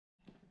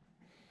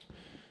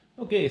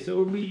Okay, so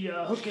we'll be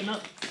hooking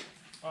up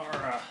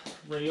our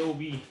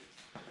Ryobi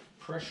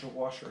pressure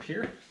washer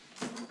here.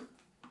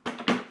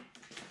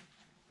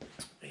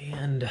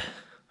 And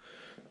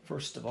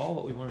first of all,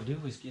 what we want to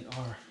do is get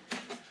our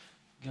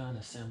gun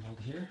assembled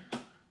here.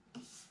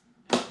 It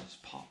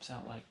just pops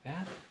out like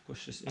that.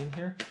 Push this in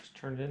here, just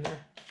turn it in there,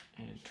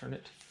 and turn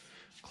it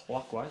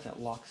clockwise.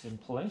 That locks in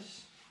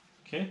place.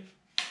 Okay.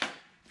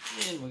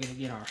 And we're going to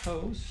get our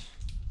hose.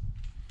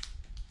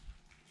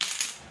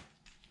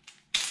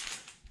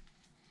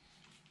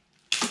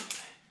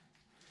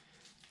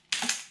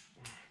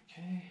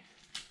 Okay.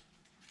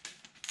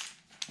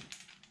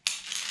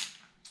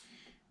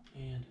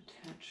 And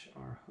attach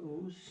our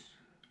hose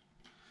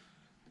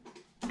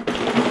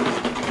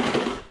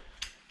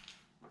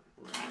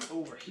right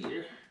over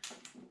here.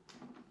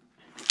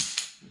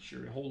 Make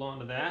sure we hold on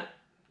to that.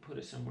 Put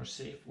it somewhere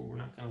safe where we're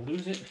not going to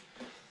lose it.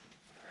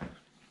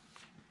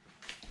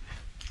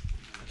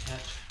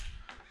 Attach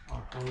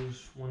our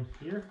hose one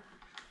here.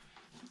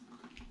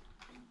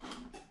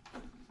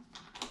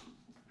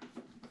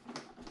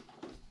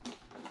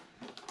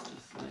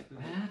 Just like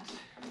that.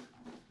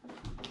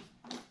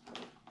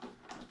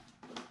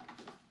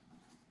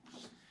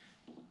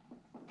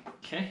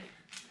 Okay.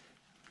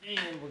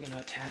 And we're going to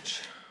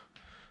attach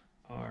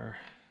our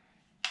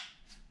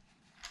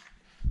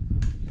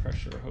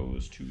pressure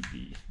hose to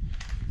the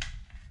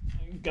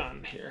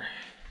gun here.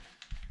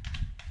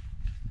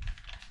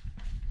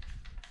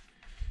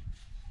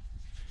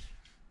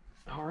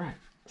 All right,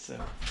 so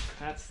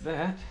that's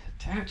that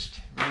attached,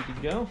 ready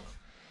to go.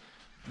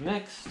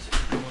 Next,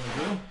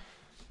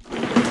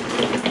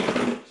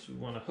 we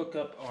want to hook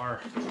up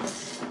our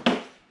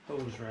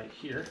hose right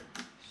here.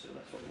 So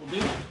that's what we'll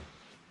do.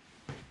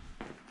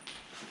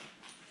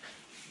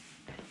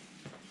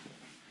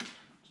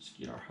 Just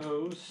get our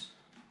hose.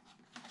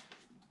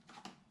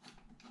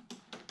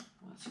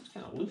 Well, it's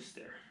kind of loose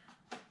there.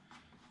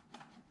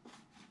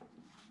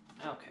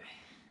 Okay.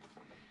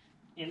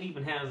 And it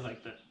even has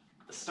like the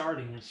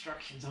starting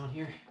instructions on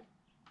here.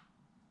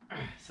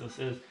 So it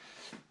says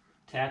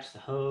attach the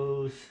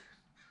hose,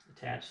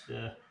 attach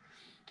the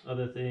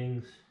other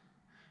things,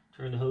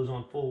 turn the hose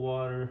on full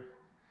water,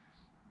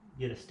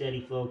 get a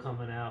steady flow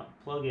coming out,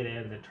 plug it in,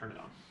 and then turn it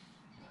on.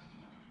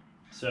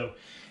 So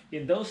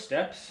in those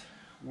steps,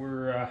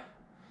 we're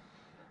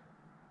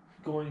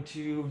going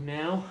to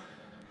now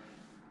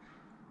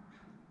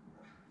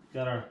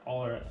got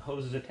all our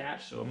hoses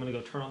attached, so I'm going to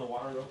go turn on the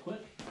water real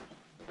quick.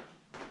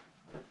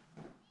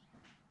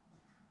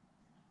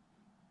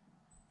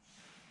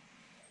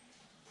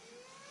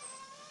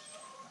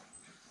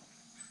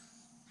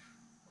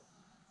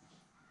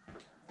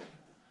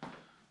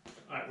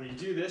 All right, when you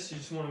do this, you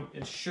just want to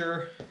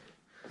ensure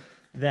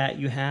that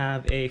you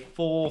have a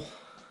full,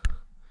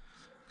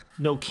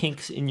 no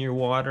kinks in your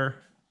water,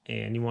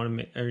 and you want to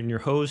make, or in your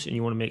hose, and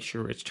you want to make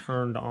sure it's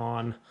turned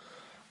on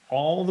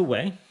all the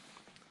way.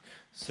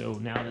 So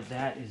now that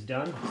that is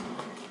done,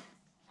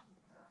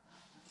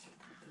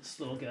 this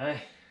little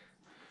guy,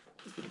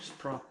 just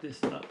prop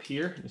this up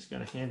here. It's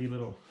got a handy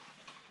little,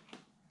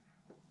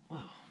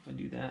 wow, if I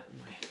do that,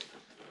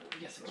 I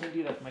guess I can't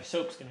do that, my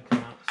soap's gonna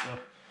come out,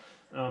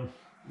 so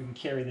we can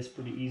carry this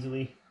pretty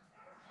easily.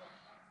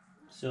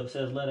 So it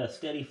says let a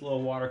steady flow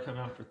of water come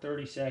out for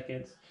 30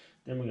 seconds,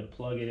 then we're gonna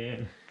plug it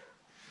in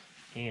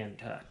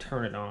and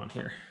turn it on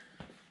here.